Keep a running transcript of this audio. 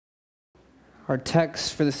Our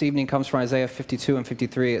text for this evening comes from Isaiah 52 and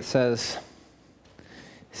 53. It says,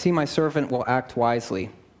 "See, my servant will act wisely.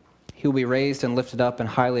 He will be raised and lifted up and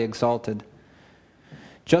highly exalted.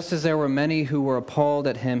 Just as there were many who were appalled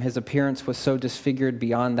at him, his appearance was so disfigured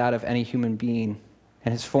beyond that of any human being,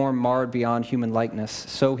 and his form marred beyond human likeness.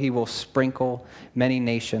 So he will sprinkle many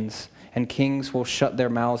nations, and kings will shut their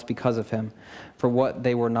mouths because of him. For what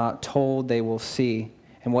they were not told, they will see,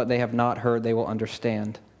 and what they have not heard, they will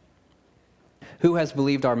understand. Who has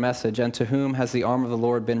believed our message, and to whom has the arm of the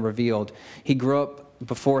Lord been revealed? He grew up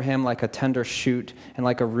before him like a tender shoot and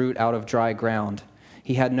like a root out of dry ground.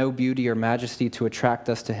 He had no beauty or majesty to attract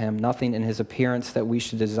us to him, nothing in his appearance that we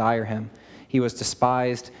should desire him. He was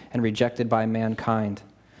despised and rejected by mankind,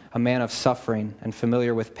 a man of suffering and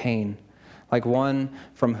familiar with pain. Like one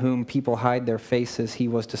from whom people hide their faces, he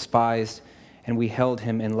was despised, and we held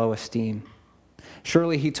him in low esteem.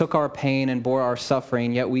 Surely he took our pain and bore our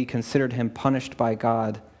suffering, yet we considered him punished by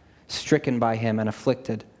God, stricken by him and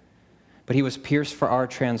afflicted. But he was pierced for our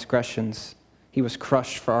transgressions. He was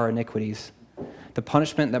crushed for our iniquities. The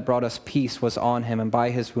punishment that brought us peace was on him, and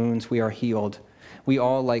by his wounds we are healed. We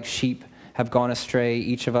all, like sheep, have gone astray.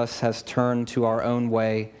 Each of us has turned to our own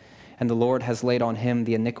way, and the Lord has laid on him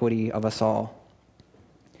the iniquity of us all.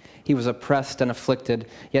 He was oppressed and afflicted,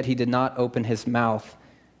 yet he did not open his mouth.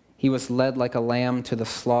 He was led like a lamb to the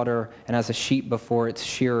slaughter, and as a sheep before its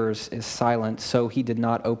shearers is silent, so he did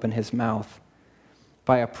not open his mouth.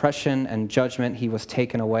 By oppression and judgment he was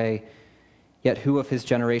taken away, yet who of his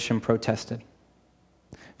generation protested?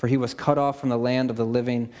 For he was cut off from the land of the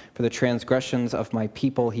living. For the transgressions of my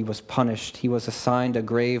people he was punished. He was assigned a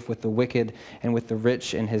grave with the wicked and with the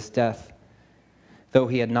rich in his death, though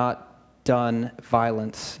he had not done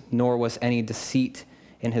violence, nor was any deceit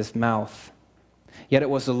in his mouth. Yet it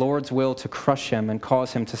was the Lord's will to crush him and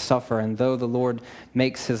cause him to suffer. And though the Lord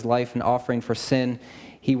makes his life an offering for sin,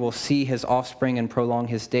 he will see his offspring and prolong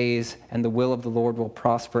his days, and the will of the Lord will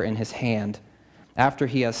prosper in his hand. After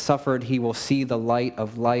he has suffered, he will see the light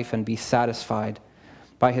of life and be satisfied.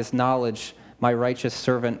 By his knowledge, my righteous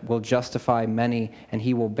servant will justify many, and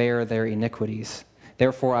he will bear their iniquities.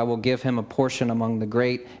 Therefore, I will give him a portion among the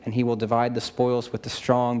great, and he will divide the spoils with the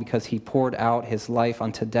strong, because he poured out his life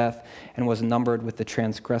unto death and was numbered with the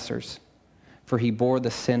transgressors. For he bore the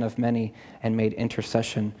sin of many and made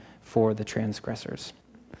intercession for the transgressors."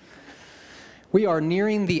 We are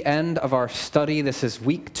nearing the end of our study. This is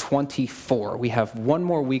week 24. We have one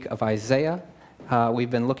more week of Isaiah. We've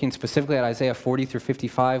been looking specifically at Isaiah 40 through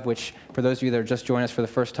 55, which, for those of you that are just joining us for the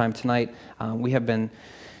first time tonight, we have been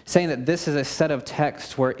saying that this is a set of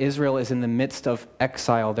texts where Israel is in the midst of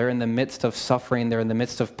exile. They're in the midst of suffering. They're in the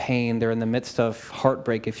midst of pain. They're in the midst of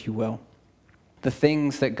heartbreak, if you will. The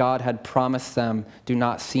things that God had promised them do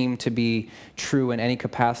not seem to be true in any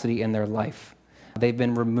capacity in their life. They've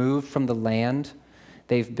been removed from the land.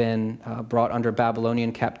 They've been brought under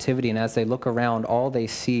Babylonian captivity. And as they look around, all they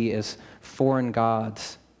see is foreign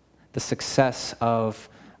gods, the success of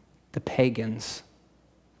the pagans.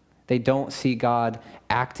 They don't see God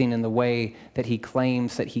acting in the way that he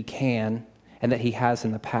claims that he can and that he has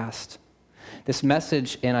in the past. This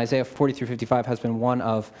message in Isaiah 40 through 55 has been one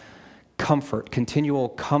of comfort, continual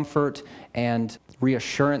comfort and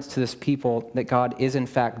reassurance to this people that God is in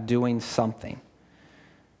fact doing something.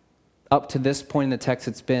 Up to this point in the text,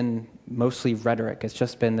 it's been mostly rhetoric. It's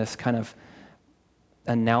just been this kind of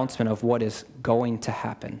announcement of what is going to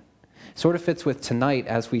happen. Sort of fits with tonight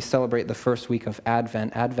as we celebrate the first week of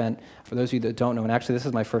Advent. Advent, for those of you that don't know, and actually this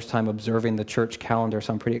is my first time observing the church calendar,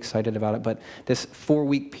 so I'm pretty excited about it, but this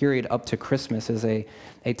 4-week period up to Christmas is a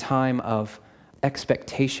time of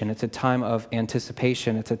expectation. It's a time of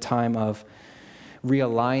anticipation. It's a time of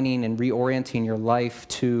realigning and reorienting your life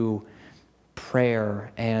to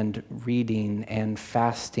prayer and reading and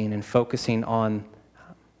fasting and focusing on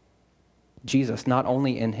Jesus, not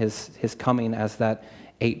only in his coming as that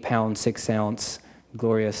 8-pound, 6-ounce,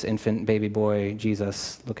 glorious infant baby boy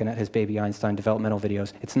Jesus, looking at his baby Einstein developmental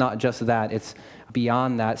videos. It's not just that. It's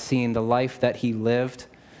beyond that, seeing the life that he lived,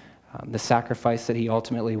 the sacrifice that he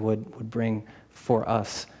ultimately would bring for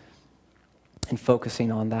us, and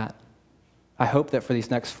focusing on that. I hope that for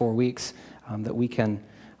these next 4 weeks that we can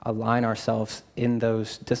align ourselves in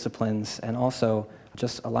those disciplines and also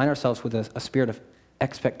just align ourselves with a spirit of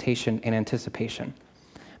expectation and anticipation.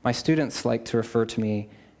 My students like to refer to me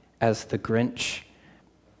as the Grinch.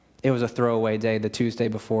 It was a throwaway day, the Tuesday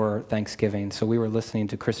before Thanksgiving, so we were listening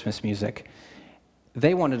to Christmas music.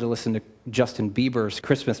 They wanted to listen to Justin Bieber's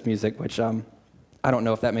Christmas music, which I don't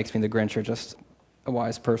know if that makes me the Grinch or just a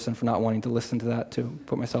wise person for not wanting to listen to that, to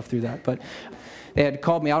put myself through that. But they had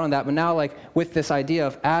called me out on that. But now, like, with this idea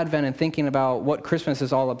of Advent and thinking about what Christmas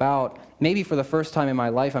is all about, maybe for the first time in my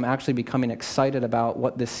life, I'm actually becoming excited about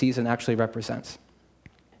what this season actually represents.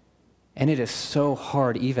 And it is so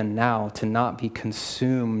hard even now to not be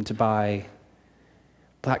consumed by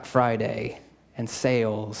Black Friday and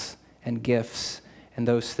sales and gifts and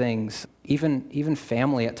those things. Even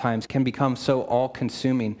family at times can become so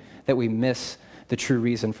all-consuming that we miss the true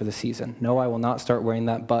reason for the season. No, I will not start wearing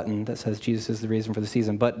that button that says Jesus is the reason for the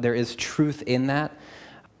season, but there is truth in that.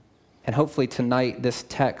 And hopefully tonight this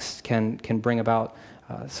text can bring about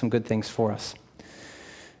some good things for us.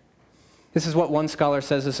 This is what one scholar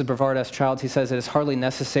says. This is Brevard S. Childs. He says, it is hardly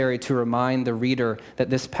necessary to remind the reader that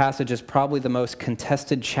this passage is probably the most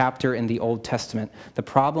contested chapter in the Old Testament. The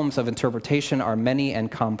problems of interpretation are many and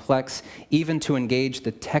complex. Even to engage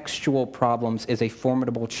the textual problems is a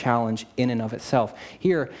formidable challenge in and of itself.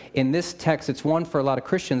 Here, in this text, it's one for a lot of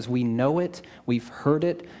Christians. We know it. We've heard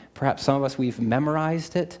it. Perhaps some of us, we've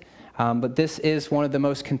memorized it. But this is one of the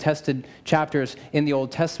most contested chapters in the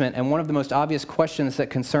Old Testament, and one of the most obvious questions that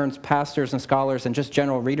concerns pastors and scholars and just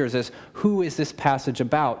general readers is, who is this passage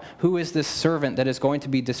about? Who is this servant that is going to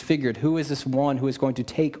be disfigured? Who is this one who is going to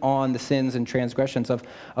take on the sins and transgressions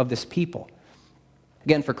of this people?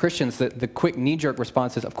 Again, for Christians, the quick knee-jerk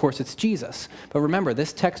response is, of course, it's Jesus. But remember,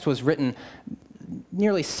 this text was written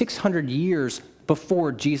nearly 600 years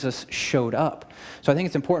before Jesus showed up. So I think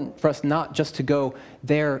it's important for us not just to go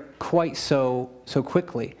there quite so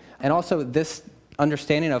quickly. And also this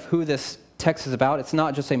understanding of who this text is about, it's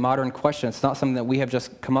not just a modern question. It's not something that we have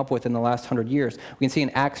just come up with in the last 100 years. We can see in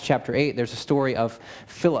Acts chapter 8, there's a story of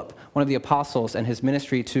Philip, one of the apostles, and his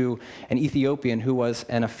ministry to an Ethiopian who was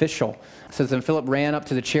an official. It says, then Philip ran up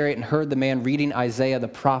to the chariot and heard the man reading Isaiah the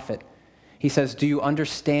prophet. He says, do you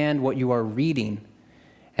understand what you are reading?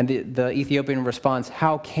 And the Ethiopian responds,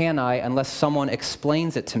 how can I unless someone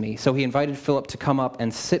explains it to me? So he invited Philip to come up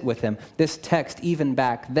and sit with him. This text, even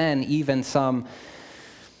back then, even some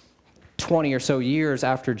 20 or so years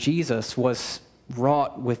after Jesus, was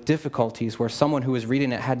wrought with difficulties where someone who was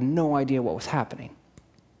reading it had no idea what was happening.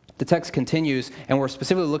 The text continues, and we're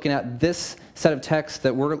specifically looking at this set of texts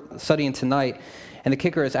that we're studying tonight. And the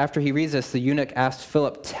kicker is, after he reads this, the eunuch asked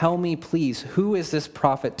Philip, tell me, please, who is this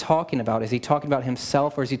prophet talking about? Is he talking about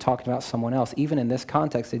himself or is he talking about someone else? Even in this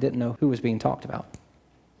context, they didn't know who was being talked about.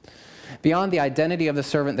 Beyond the identity of the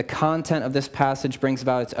servant, the content of this passage brings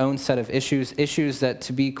about its own set of issues that,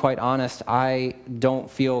 to be quite honest, I don't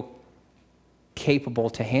feel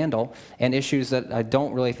capable to handle, and issues that I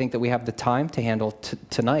don't really think that we have the time to handle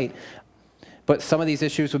tonight. But some of these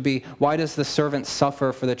issues would be, why does the servant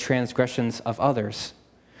suffer for the transgressions of others?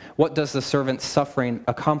 What does the servant's suffering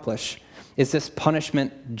accomplish? Is this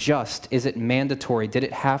punishment just? Is it mandatory? Did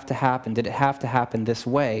it have to happen? Did it have to happen this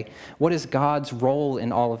way? What is God's role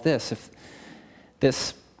in all of this? If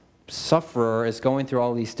this sufferer is going through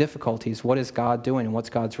all these difficulties, what is God doing, and what's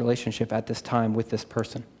God's relationship at this time with this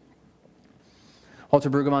person? Walter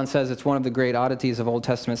Brueggemann says it's one of the great oddities of Old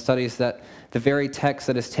Testament studies that the very text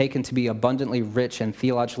that is taken to be abundantly rich and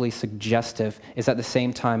theologically suggestive is at the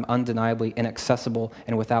same time undeniably inaccessible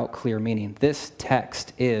and without clear meaning. This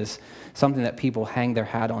text is something that people hang their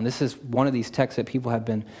hat on. This is one of these texts that people have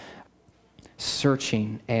been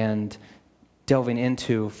searching and delving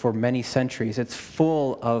into for many centuries. It's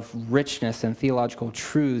full of richness and theological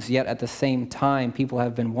truths, yet at the same time, people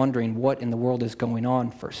have been wondering what in the world is going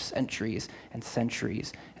on for centuries and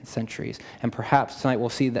centuries and centuries. And perhaps tonight we'll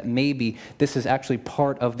see that maybe this is actually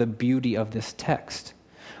part of the beauty of this text.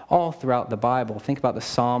 All throughout the Bible, think about the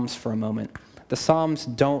Psalms for a moment. The Psalms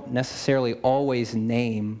don't necessarily always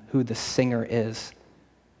name who the singer is.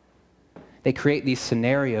 They create these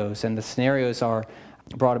scenarios, and the scenarios are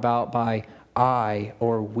brought about by I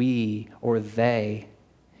or we or they.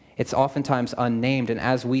 It's oftentimes unnamed, and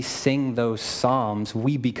as we sing those psalms,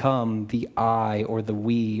 we become the I or the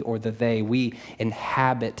we or the they. We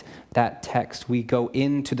inhabit that text. We go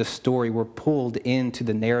into the story. We're pulled into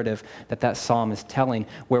the narrative that psalm is telling,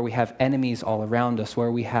 where we have enemies all around us,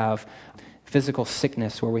 where we have physical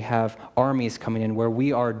sickness, where we have armies coming in, where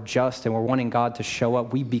we are just and we're wanting God to show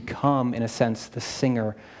up. We become, in a sense, the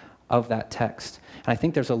singer of that text. And I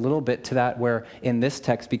think there's a little bit to that where in this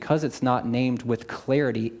text, because it's not named with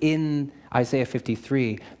clarity in Isaiah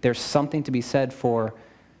 53, there's something to be said for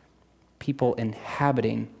people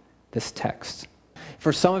inhabiting this text.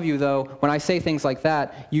 For some of you, though, when I say things like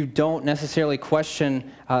that, you don't necessarily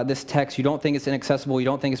question this text. You don't think it's inaccessible. You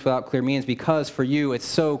don't think it's without clear meanings, because for you, it's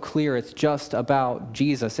so clear. It's just about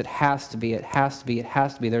Jesus. It has to be. It has to be. It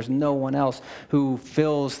has to be. There's no one else who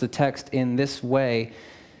fills the text in this way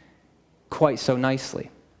quite so nicely.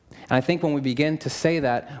 And I think when we begin to say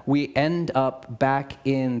that, we end up back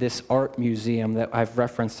in this art museum that I've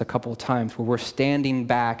referenced a couple of times, where we're standing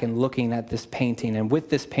back and looking at this painting. And with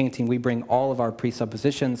this painting, we bring all of our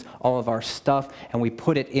presuppositions, all of our stuff, and we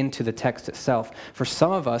put it into the text itself. For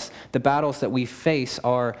some of us, the battles that we face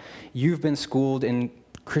are, you've been schooled in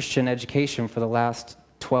Christian education for the last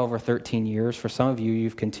 12 or 13 years. For some of you,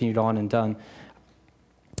 you've continued on and done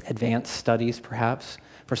advanced studies, perhaps.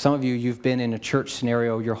 For some of you, you've been in a church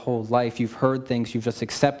scenario your whole life. You've heard things, you've just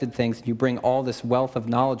accepted things, and you bring all this wealth of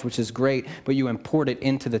knowledge, which is great, but you import it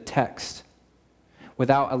into the text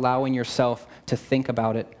without allowing yourself to think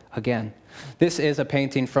about it again. This is a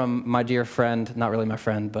painting from my dear friend, not really my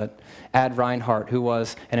friend, but Ad Reinhardt, who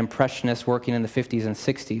was an impressionist working in the 50s and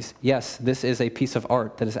 60s. Yes, this is a piece of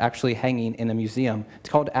art that is actually hanging in a museum. It's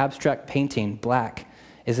called Abstract Painting, Black.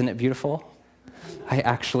 Isn't it beautiful? I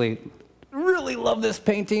actually really love this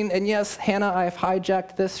painting. And yes, Hannah, I've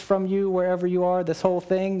hijacked this from you wherever you are, this whole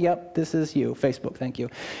thing. Yep, this is you. Facebook, thank you.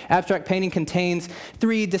 Abstract painting contains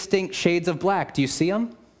 3 distinct shades of black. Do you see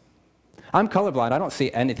them? I'm colorblind. I don't see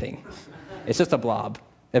anything. It's just a blob.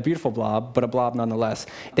 A beautiful blob, but a blob nonetheless.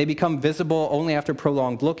 They become visible only after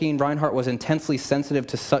prolonged looking. Reinhardt was intensely sensitive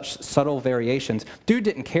to such subtle variations. Dude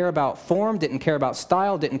didn't care about form, didn't care about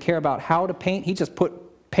style, didn't care about how to paint. He just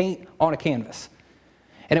put paint on a canvas.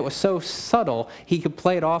 And it was so subtle, he could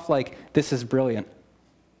play it off like, this is brilliant.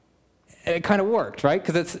 And it kind of worked, right?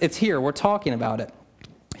 Because it's here, we're talking about it.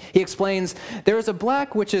 He explains, there is a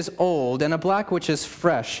black which is old and a black which is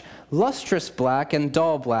fresh, lustrous black and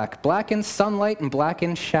dull black, black in sunlight and black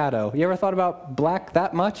in shadow. You ever thought about black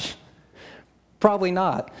that much? Probably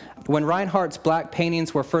not. When Reinhardt's black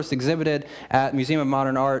paintings were first exhibited at Museum of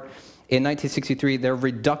Modern Art, in 1963, their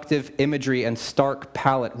reductive imagery and stark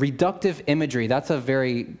palette. Reductive imagery, that's a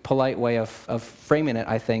very polite way of framing it,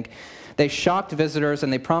 I think. They shocked visitors,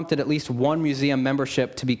 and they prompted at least one museum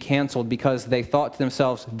membership to be canceled because they thought to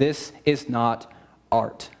themselves, this is not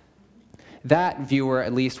art. That viewer,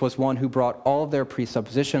 at least, was one who brought all of their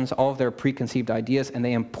presuppositions, all of their preconceived ideas, and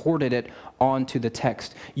they imported it onto the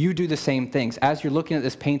text. You do the same things. As you're looking at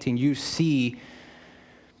this painting, you see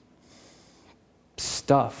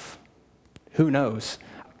stuff. Who knows?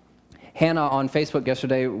 Hannah on Facebook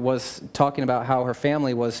yesterday was talking about how her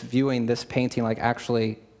family was viewing this painting like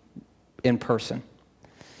actually in person.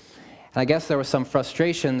 And I guess there was some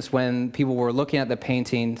frustrations when people were looking at the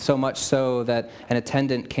painting, so much so that an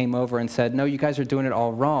attendant came over and said, no, you guys are doing it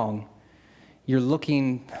all wrong. You're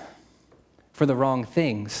looking for the wrong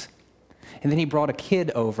things. And then he brought a kid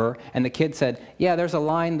over, and the kid said, yeah, there's a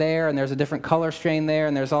line there, and there's a different color strain there,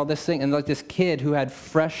 and there's all this thing. And like this kid who had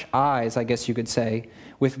fresh eyes, I guess you could say,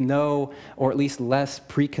 with no, or at least less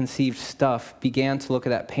preconceived stuff, began to look at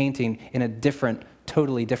that painting in a different,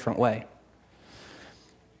 totally different way.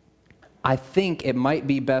 I think it might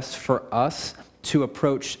be best for us to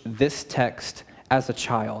approach this text as a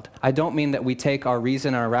child. I don't mean that we take our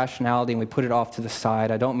reason and our rationality and we put it off to the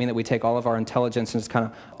side. I don't mean that we take all of our intelligence and just kind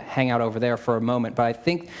of hang out over there for a moment. But I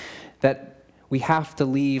think that we have to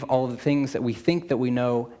leave all of the things that we think that we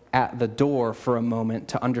know at the door for a moment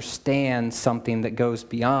to understand something that goes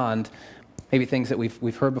beyond maybe things that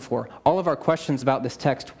we've heard before. All of our questions about this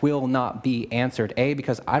text will not be answered. A,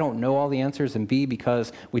 because I don't know all the answers, and B,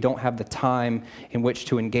 because we don't have the time in which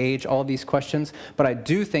to engage all of these questions. But I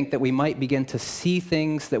do think that we might begin to see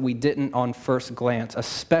things that we didn't on first glance,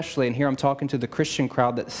 especially, and here I'm talking to the Christian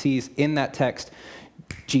crowd that sees in that text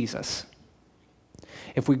Jesus.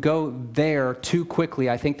 If we go there too quickly,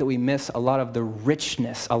 I think that we miss a lot of the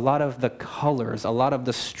richness, a lot of the colors, a lot of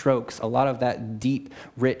the strokes, a lot of that deep,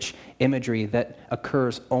 rich imagery that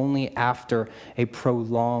occurs only after a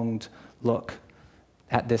prolonged look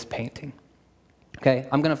at this painting. Okay,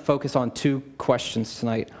 I'm going to focus on 2 questions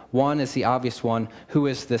tonight. One is the obvious one: who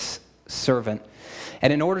is this servant?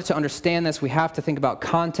 And in order to understand this, we have to think about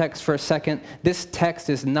context for a second. This text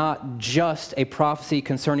is not just a prophecy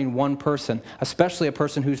concerning one person, especially a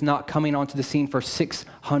person who's not coming onto the scene for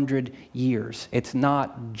 600 years. It's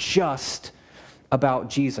not just about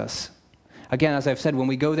Jesus. Again, as I've said, when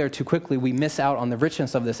we go there too quickly, we miss out on the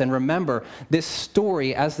richness of this. And remember, this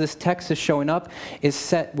story, as this text is showing up, is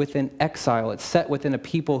set within exile. It's set within a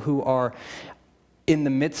people who are in the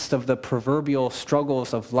midst of the proverbial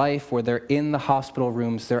struggles of life, where they're in the hospital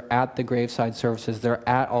rooms, they're at the graveside services, they're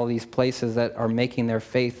at all these places that are making their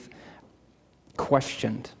faith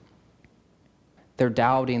questioned. They're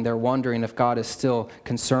doubting, they're wondering if God is still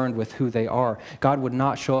concerned with who they are. God would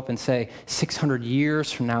not show up and say, 600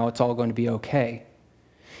 years from now, it's all going to be okay.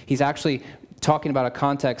 He's actually talking about a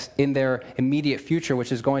context in their immediate future,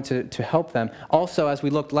 which is going to help them. Also, as we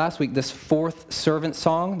looked last week, this fourth servant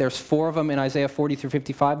song, there's 4 of them in Isaiah 40 through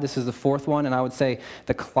 55. This is the 4th one, and I would say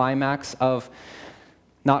the climax of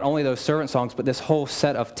not only those servant songs, but this whole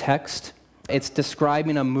set of text. It's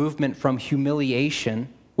describing a movement from humiliation,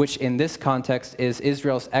 which in this context is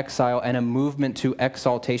Israel's exile, and a movement to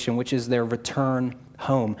exaltation, which is their return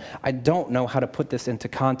home. I don't know how to put this into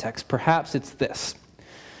context. Perhaps it's this.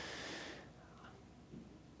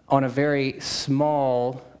 On a very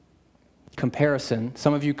small comparison,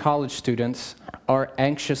 some of you college students are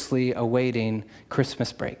anxiously awaiting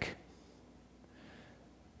Christmas break.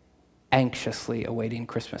 Anxiously awaiting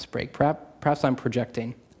Christmas break. Perhaps I'm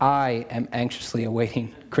projecting. I am anxiously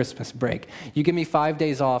awaiting Christmas break. You give me 5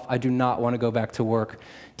 days off, I do not want to go back to work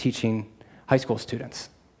teaching high school students.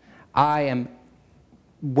 I am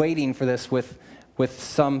waiting for this with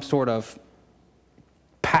some sort of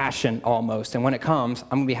passion almost, and when it comes, I'm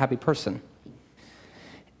going to be a happy person.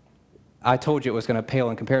 I told you it was going to pale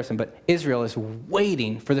in comparison, but Israel is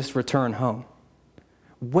waiting for this return home.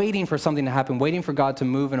 Waiting for something to happen, waiting for God to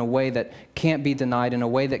move in a way that can't be denied, in a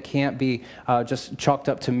way that can't be just chalked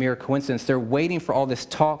up to mere coincidence. They're waiting for all this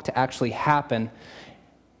talk to actually happen,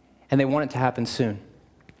 and they want it to happen soon.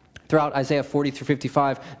 Throughout Isaiah 40 through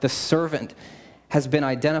 55, the servant has been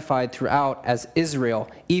identified throughout as Israel.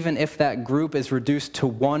 Even if that group is reduced to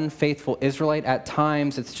one faithful Israelite, at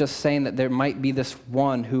times it's just saying that there might be this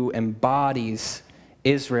one who embodies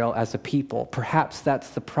Israel as a people. Perhaps that's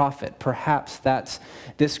the prophet. Perhaps that's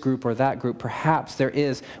this group or that group. Perhaps there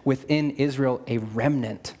is within Israel a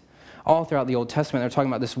remnant. All throughout the Old Testament, they're talking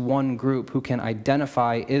about this one group who can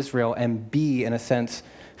identify Israel and be, in a sense,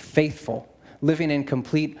 faithful, living in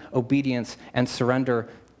complete obedience and surrender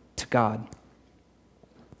to God.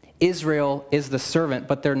 Israel is the servant,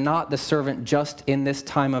 but they're not the servant just in this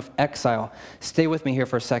time of exile. Stay with me here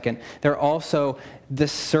for a second. They're also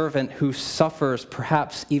this servant who suffers,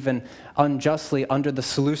 perhaps even unjustly, under the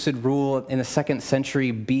Seleucid rule in the 2nd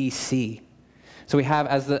century BC. So we have,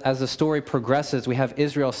 as the story progresses, we have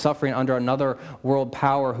Israel suffering under another world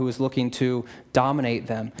power who is looking to dominate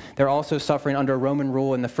them. They're also suffering under Roman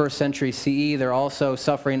rule in the 1st century CE. They're also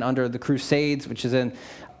suffering under the Crusades, which is in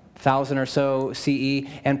 1000 or so CE,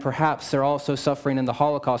 and perhaps they're also suffering in the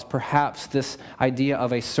Holocaust. Perhaps this idea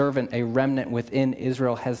of a servant, a remnant within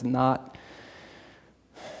Israel has not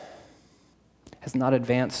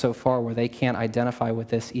advanced so far where they can't identify with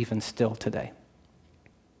this even still today.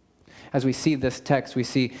 As we see this text, we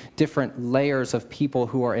see different layers of people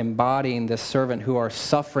who are embodying this servant, who are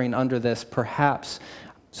suffering under this, perhaps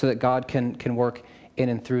so that God can work in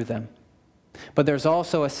and through them. But there's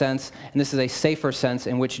also a sense, and this is a safer sense,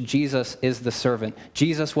 in which Jesus is the servant.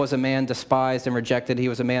 Jesus was a man despised and rejected. He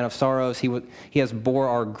was a man of sorrows. He has bore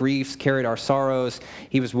our griefs, carried our sorrows.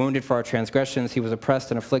 He was wounded for our transgressions. He was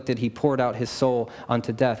oppressed and afflicted. He poured out his soul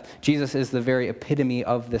unto death. Jesus is the very epitome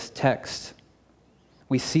of this text.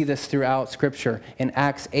 We see this throughout Scripture. In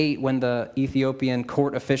Acts 8, when the Ethiopian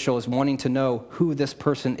court official is wanting to know who this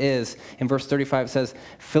person is, in verse 35 it says,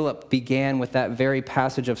 Philip began with that very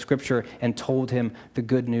passage of Scripture and told him the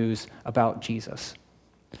good news about Jesus.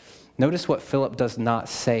 Notice what Philip does not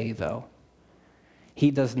say, though.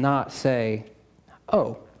 He does not say,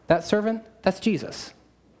 oh, that servant, that's Jesus.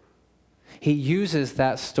 He uses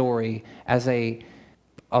that story as a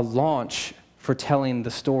launch for telling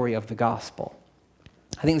the story of the gospel.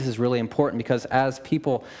 I think this is really important because as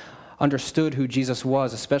people understood who Jesus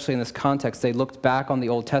was, especially in this context, they looked back on the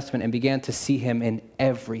Old Testament and began to see him in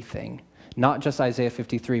everything. Not just Isaiah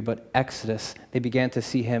 53, but Exodus. They began to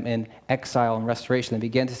see him in exile and restoration. They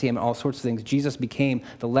began to see him in all sorts of things. Jesus became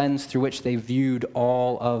the lens through which they viewed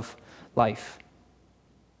all of life.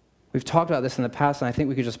 We've talked about this in the past, and I think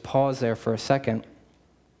we could just pause there for a second.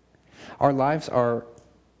 Our lives are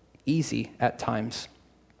easy at times.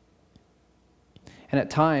 And at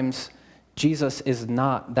times, Jesus is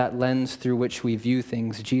not that lens through which we view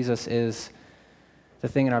things. Jesus is the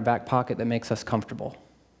thing in our back pocket that makes us comfortable.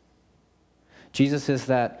 Jesus is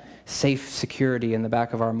that safe security in the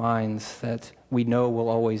back of our minds that we know will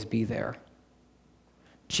always be there.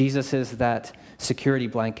 Jesus is that security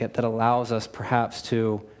blanket that allows us perhaps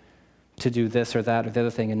to do this or that or the other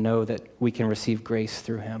thing and know that we can receive grace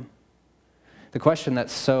through him. The question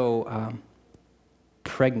that's so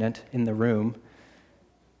pregnant in the room: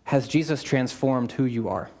 has Jesus transformed who you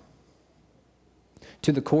are?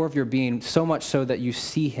 to the core of your being, so much so that you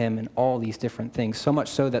see him in all these different things, so much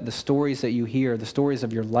so that the stories that you hear, the stories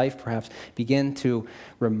of your life perhaps, begin to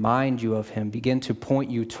remind you of him, begin to point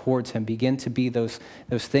you towards him, begin to be those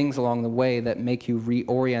things along the way that make you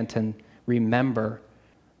reorient and remember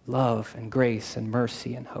love and grace and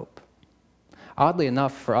mercy and hope. Oddly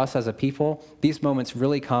enough, for us as a people, these moments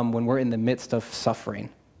really come when we're in the midst of suffering,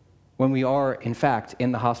 when we are, in fact,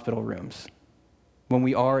 in the hospital rooms, when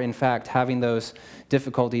we are, in fact, having those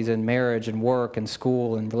difficulties in marriage and work and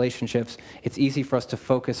school and relationships. It's easy for us to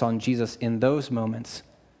focus on Jesus in those moments.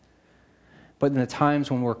 But in the times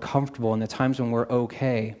when we're comfortable, in the times when we're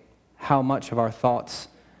okay, how much of our thoughts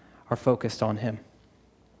are focused on him?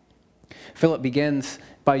 Philip begins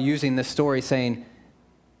by using this story saying,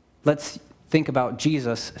 let's think about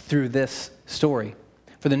Jesus through this story.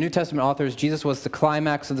 For the New Testament authors, Jesus was the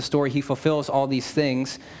climax of the story. He fulfills all these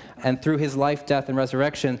things. And through his life, death, and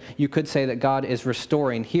resurrection, you could say that God is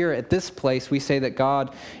restoring. Here at this place, we say that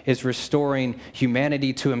God is restoring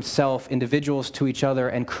humanity to himself, individuals to each other,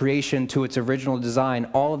 and creation to its original design.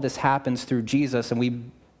 All of this happens through Jesus, and we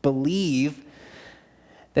believe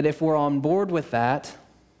that if we're on board with that,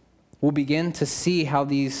 we'll begin to see how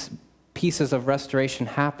these pieces of restoration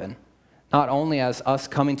happen. Not only as us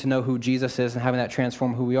coming to know who Jesus is and having that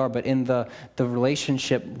transform who we are, but in the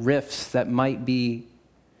relationship rifts that might be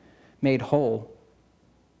made whole.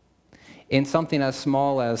 In something as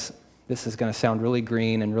small as, this is going to sound really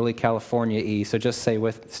green and really California-y, so just stay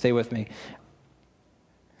with me.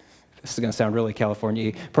 This is going to sound really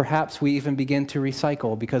California-y. Perhaps we even begin to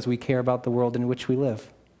recycle because we care about the world in which we live.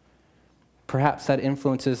 Perhaps that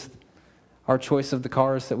influences our choice of the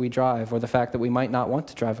cars that we drive, or the fact that we might not want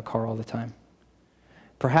to drive a car all the time.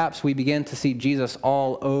 Perhaps we begin to see Jesus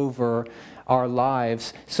all over our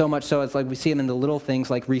lives, so much so it's like we see him in the little things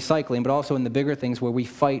like recycling, but also in the bigger things where we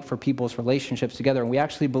fight for people's relationships together. And we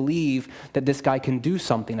actually believe that this guy can do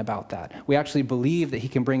something about that. We actually believe that he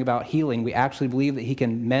can bring about healing. We actually believe that he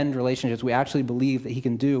can mend relationships. We actually believe that he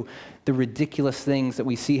can do the ridiculous things that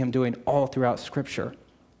we see him doing all throughout Scripture.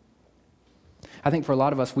 I think for a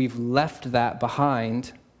lot of us, we've left that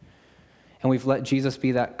behind, and we've let Jesus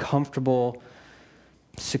be that comfortable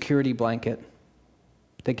security blanket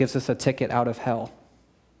that gives us a ticket out of hell.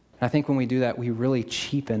 And I think when we do that, we really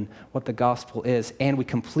cheapen what the gospel is, and we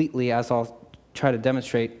completely, as I'll try to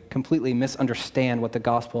demonstrate, completely misunderstand what the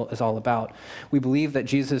gospel is all about. We believe that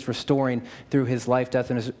Jesus is restoring through his life, death,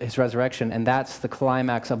 and his resurrection, and that's the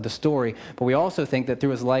climax of the story. But we also think that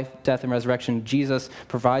through his life, death, and resurrection, Jesus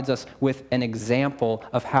provides us with an example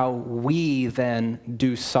of how we then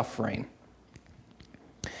do suffering.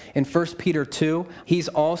 In 1 Peter 2, he's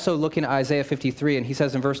also looking at Isaiah 53, and he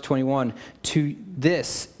says in verse 21, "To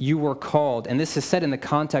this you were called." And this is said in the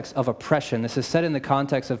context of oppression. This is said in the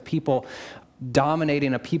context of people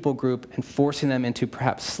dominating a people group and forcing them into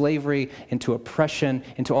perhaps slavery, into oppression,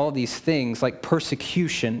 into all these things. Like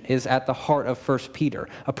persecution is at the heart of 1 Peter,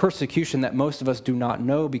 a persecution that most of us do not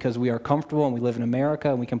know because we are comfortable and we live in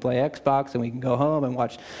America and we can play Xbox and we can go home and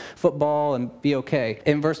watch football and be okay.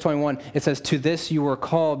 In verse 21, it says, "To this you were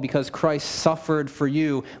called because Christ suffered for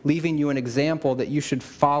you, leaving you an example that you should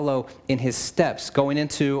follow in his steps." Going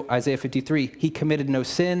into Isaiah 53, he committed no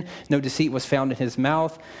sin, no deceit was found in his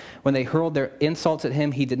mouth. When they hurled their insults at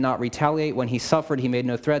him, he did not retaliate. When he suffered, he made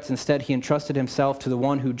no threats. Instead, he entrusted himself to the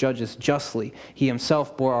one who judges justly. He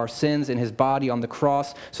himself bore our sins in his body on the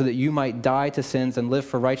cross so that you might die to sins and live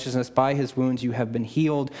for righteousness. By his wounds you have been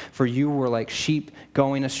healed, for you were like sheep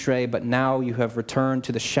going astray, but now you have returned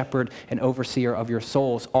to the shepherd and overseer of your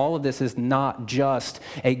souls. All of this is not just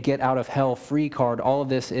a get-out-of-hell-free card. All of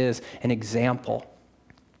this is an example.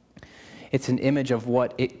 It's an image of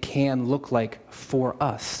what it can look like for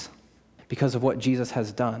us because of what Jesus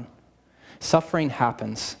has done. Suffering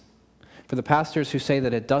happens. For the pastors who say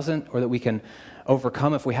that it doesn't, or that we can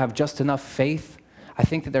overcome if we have just enough faith, I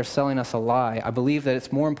think that they're selling us a lie. I believe that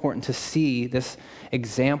it's more important to see this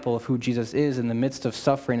example of who Jesus is in the midst of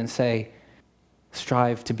suffering and say,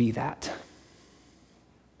 strive to be that.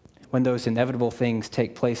 When those inevitable things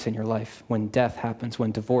take place in your life, when death happens,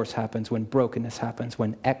 when divorce happens, when brokenness happens,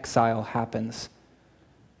 when exile happens,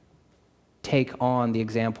 take on the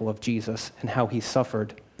example of Jesus and how he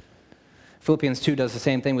suffered. Philippians 2 does the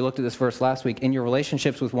same thing. We looked at this verse last week. In your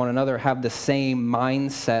relationships with one another, have the same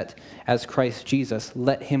mindset as Christ Jesus.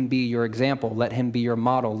 Let him be your example. Let him be your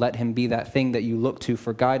model. Let him be that thing that you look to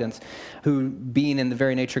for guidance. Who, being in the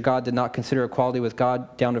very nature of God, did not consider equality with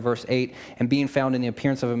God, down to verse 8, and being found in the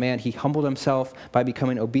appearance of a man, he humbled himself by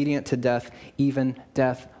becoming obedient to death, even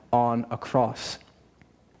death on a cross.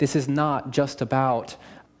 This is not just about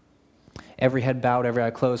Every head bowed, every eye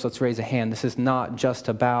closed, let's raise a hand. This is not just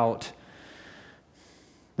about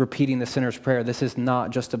repeating the sinner's prayer. This is not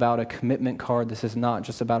just about a commitment card. This is not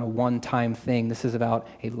just about a one-time thing. This is about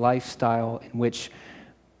a lifestyle in which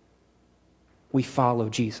we follow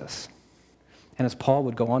Jesus. And as Paul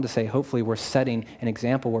would go on to say, hopefully we're setting an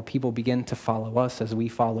example where people begin to follow us as we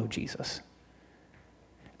follow Jesus.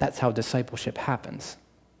 That's how discipleship happens.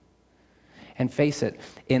 And face it,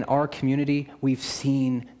 in our community, we've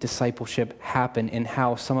seen discipleship happen in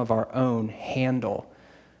how some of our own handle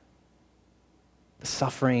the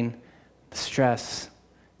suffering, the stress,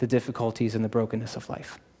 the difficulties, and the brokenness of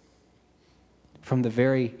life. From the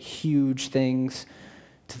very huge things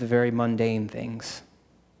to the very mundane things.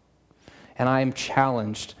 And I am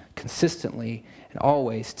challenged consistently and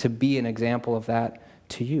always to be an example of that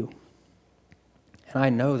to you. And I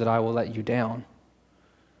know that I will let you down.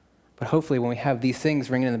 But hopefully when we have these things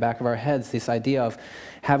ringing in the back of our heads, this idea of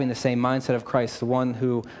having the same mindset of Christ, the one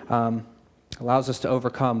who allows us to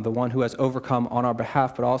overcome, the one who has overcome on our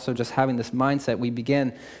behalf, but also just having this mindset, we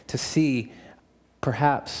begin to see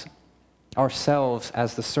perhaps ourselves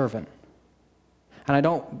as the servant. And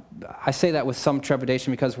I say that with some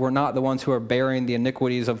trepidation because we're not the ones who are bearing the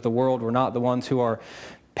iniquities of the world. We're not the ones who are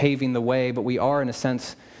paving the way, but we are, in a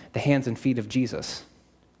sense, the hands and feet of Jesus.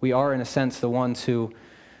 We are, in a sense, the ones who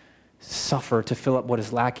suffer to fill up what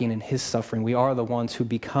is lacking in his suffering. We are the ones who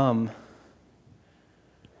become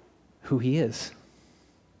who he is.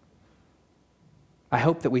 I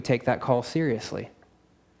hope that we take that call seriously.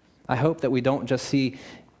 I hope that we don't just see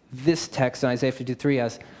this text in Isaiah 53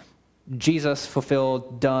 as Jesus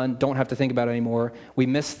fulfilled, done, don't have to think about it anymore. We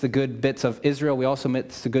miss the good bits of Israel. We also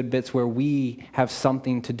miss the good bits where we have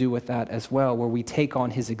something to do with that as well, where we take on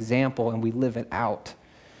his example and we live it out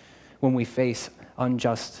when we face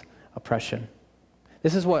unjust oppression.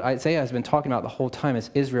 This is what Isaiah has been talking about the whole time, is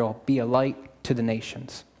Israel, be a light to the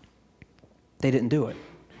nations. They didn't do it.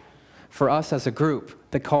 For us as a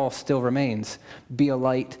group, the call still remains, be a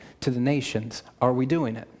light to the nations. Are we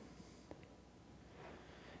doing it?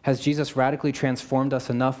 Has Jesus radically transformed us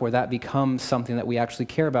enough where that becomes something that we actually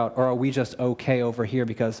care about, or are we just okay over here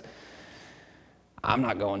because I'm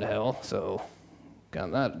not going to hell, so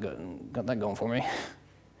got that going for me?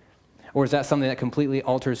 Or is that something that completely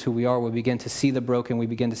alters who we are? We begin to see the broken, we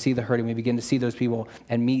begin to see the hurting, we begin to see those people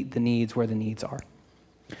and meet the needs where the needs are.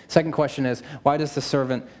 Second question is, why does the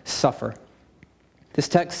servant suffer? This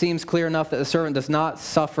text seems clear enough that the servant does not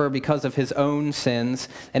suffer because of his own sins,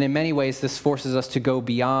 and in many ways this forces us to go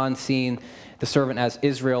beyond seeing the servant as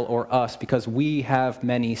Israel or us, because we have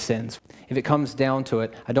many sins. If it comes down to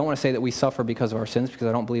it, I don't want to say that we suffer because of our sins, because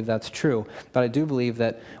I don't believe that's true, but I do believe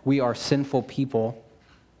that we are sinful people,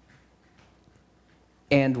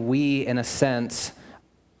 and we, in a sense,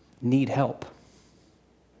 need help.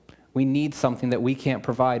 We need something that we can't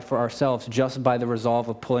provide for ourselves just by the resolve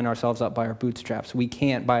of pulling ourselves up by our bootstraps. We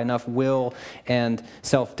can't, by enough will and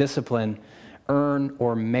self-discipline, earn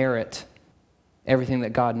or merit everything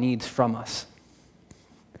that God needs from us.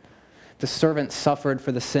 The servant suffered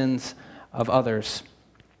for the sins of others.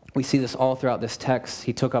 We see this all throughout this text.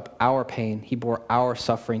 He took up our pain. He bore our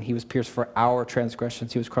suffering. He was pierced for our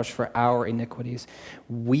transgressions. He was crushed for our iniquities.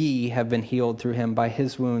 We have been healed through him. By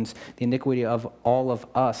his wounds, the iniquity of all of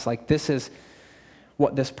us. Like, this is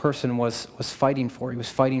what this person was fighting for. He was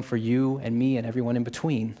fighting for you and me and everyone in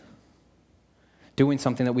between. Doing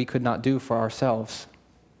something that we could not do for ourselves.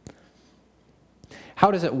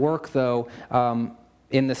 How does it work, though,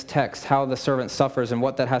 in this text, how the servant suffers and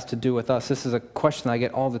what that has to do with us? This is a question I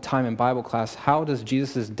get all the time in Bible class. How does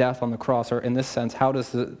Jesus' death on the cross, or in this sense, how does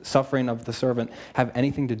the suffering of the servant have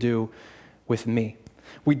anything to do with me?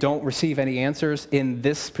 We don't receive any answers in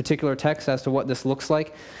this particular text as to what this looks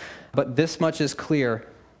like, but this much is clear.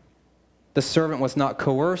 The servant was not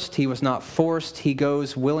coerced, he was not forced, he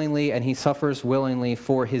goes willingly and he suffers willingly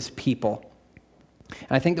for his people.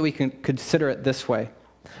 And I think that we can consider it this way.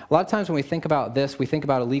 A lot of times when we think about this, we think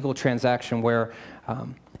about a legal transaction where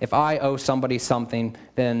if I owe somebody something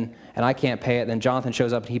and I can't pay it, then Jonathan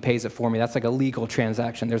shows up and he pays it for me. That's like a legal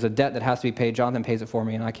transaction. There's a debt that has to be paid. Jonathan pays it for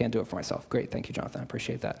me and I can't do it for myself. Great, thank you, Jonathan. I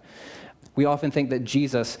appreciate that. We often think that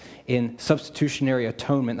Jesus, in substitutionary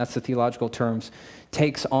atonement, that's the theological terms,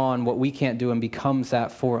 takes on what we can't do and becomes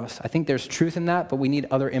that for us. I think there's truth in that, but we need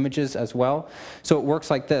other images as well. So it works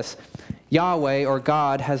like this. Yahweh, or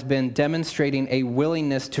God, has been demonstrating a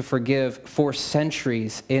willingness to forgive for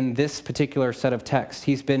centuries in this particular set of texts.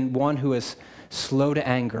 He's been one who is slow to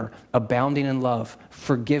anger, abounding in love,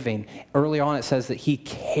 forgiving. Early on it says that he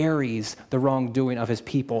carries the wrongdoing of his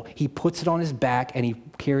people. He puts it on his back and he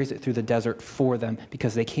carries it through the desert for them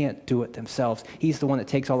because they can't do it themselves. He's the one that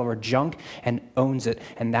takes all of our junk and owns it.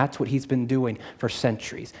 And that's what he's been doing for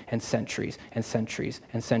centuries and centuries and centuries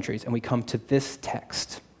and centuries. And we come to this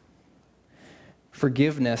text.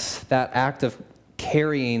 Forgiveness, that act of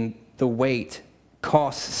carrying the weight,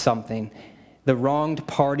 costs something. The wronged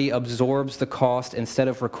party absorbs the cost instead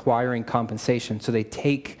of requiring compensation. So they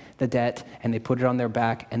take the debt and they put it on their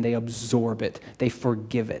back and they absorb it. They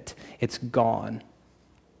forgive it. It's gone.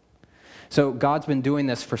 So God's been doing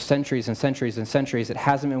this for centuries and centuries and centuries. It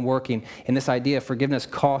hasn't been working. And this idea of forgiveness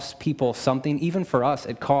costs people something. Even for us,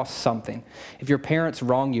 it costs something. If your parents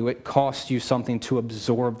wrong you, it costs you something to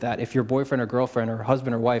absorb that. If your boyfriend or girlfriend or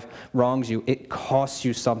husband or wife wrongs you, it costs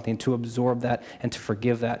you something to absorb that and to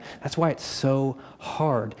forgive that. That's why it's so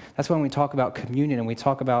hard. That's why when we talk about communion and we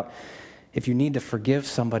talk about if you need to forgive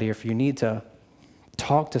somebody or if you need to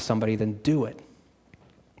talk to somebody, then do it.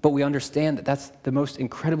 But we understand that that's the most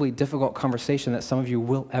incredibly difficult conversation that some of you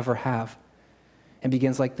will ever have. It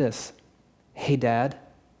begins like this. Hey, Dad,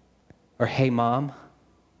 or hey, Mom.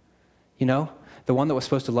 You know, the one that was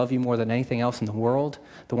supposed to love you more than anything else in the world,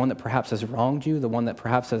 the one that perhaps has wronged you, the one that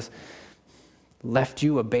perhaps has left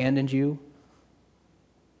you, abandoned you.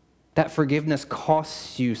 That forgiveness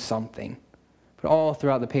costs you something. But all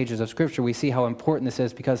throughout the pages of Scripture, we see how important this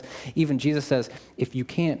is because even Jesus says, if you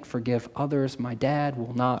can't forgive others, my dad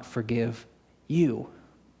will not forgive you.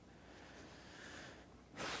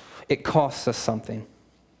 It costs us something.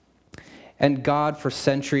 And God, for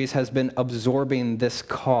centuries, has been absorbing this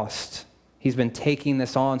cost. He's been taking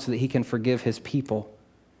this on so that he can forgive his people.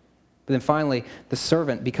 But then finally, the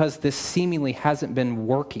servant, because this seemingly hasn't been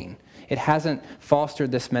working, it hasn't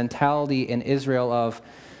fostered this mentality in Israel of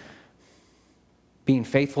being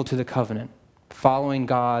faithful to the covenant, following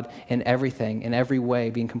God in everything, in every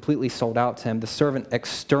way, being completely sold out to him. The servant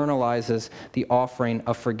externalizes the offering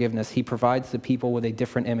of forgiveness. He provides the people with a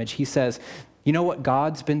different image. He says, you know what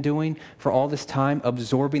God's been doing for all this time,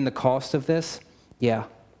 absorbing the cost of this? Yeah,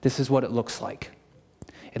 this is what it looks like.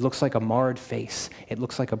 It looks like a marred face. It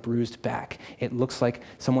looks like a bruised back. It looks like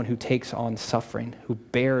someone who takes on suffering, who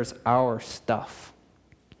bears our stuff.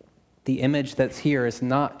 The image that's here is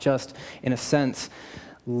not just, in a sense,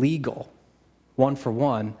 legal, one for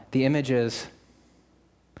one. The image is,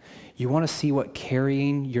 you want to see what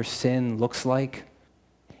carrying your sin looks like?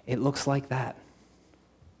 It looks like that.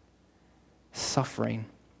 Suffering,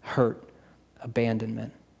 hurt,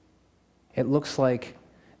 abandonment. It looks like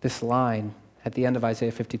this line at the end of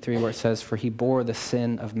Isaiah 53 where it says, for he bore the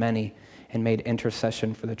sin of many and made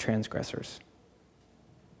intercession for the transgressors.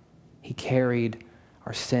 He carried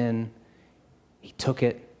our sin, he took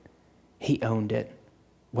it, he owned it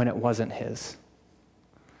when it wasn't his.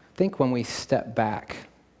 I think when we step back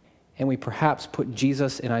and we perhaps put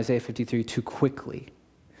Jesus in Isaiah 53 too quickly,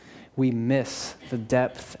 we miss the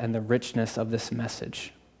depth and the richness of this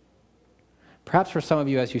message. Perhaps for some of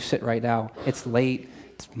you as you sit right now, it's late,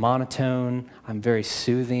 it's monotone, I'm very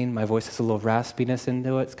soothing, my voice has a little raspiness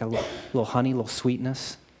into it, it's got a little honey, a little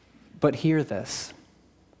sweetness. But hear this.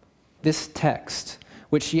 This text,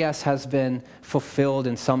 which, yes, has been fulfilled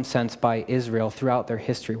in some sense by Israel throughout their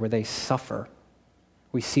history where they suffer.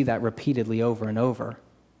 We see that repeatedly over and over.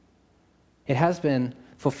 It has been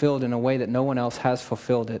fulfilled in a way that no one else has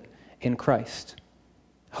fulfilled it in Christ.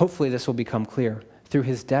 Hopefully this will become clear through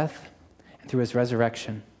his death and through his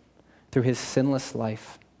resurrection, through his sinless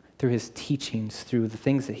life, through his teachings, through the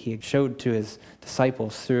things that he showed to his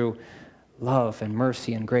disciples, through love and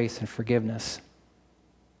mercy and grace and forgiveness.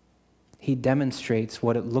 He demonstrates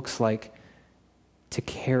what it looks like to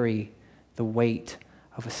carry the weight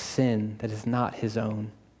of a sin that is not his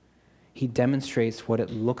own. He demonstrates what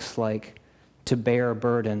it looks like to bear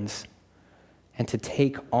burdens and to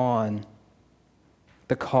take on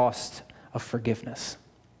the cost of forgiveness.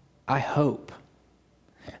 I hope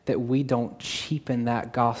that we don't cheapen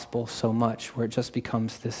that gospel so much where it just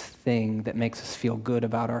becomes this thing that makes us feel good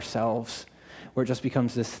about ourselves, where it just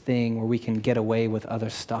becomes this thing where we can get away with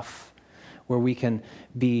other stuff, where we can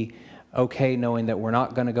be okay knowing that we're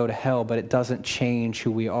not going to go to hell, but it doesn't change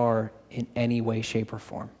who we are in any way, shape, or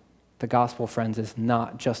form. The gospel, friends, is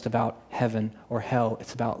not just about heaven or hell.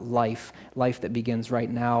 It's about life, life that begins right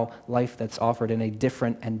now, life that's offered in a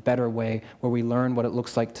different and better way, where we learn what it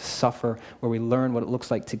looks like to suffer, where we learn what it looks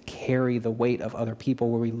like to carry the weight of other people,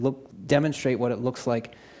 where we demonstrate what it looks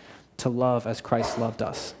like to love as Christ loved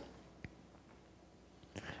us.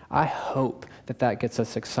 I hope that that gets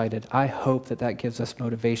us excited. I hope that that gives us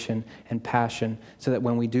motivation and passion so that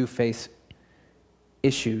when we do face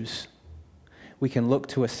issues, we can look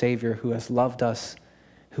to a Savior who has loved us,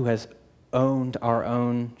 who has owned our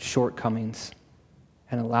own shortcomings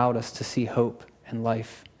and allowed us to see hope and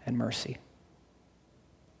life and mercy.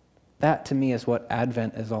 That, to me, is what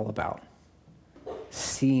Advent is all about.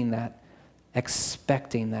 Seeing that,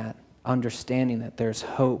 expecting that, understanding that there's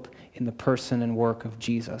hope in the person and work of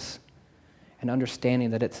Jesus, and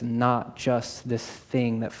understanding that it's not just this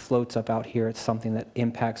thing that floats up out here. It's something that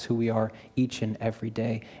impacts who we are each and every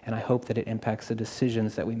day, and I hope that it impacts the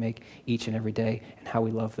decisions that we make each and every day and how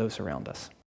we love those around us.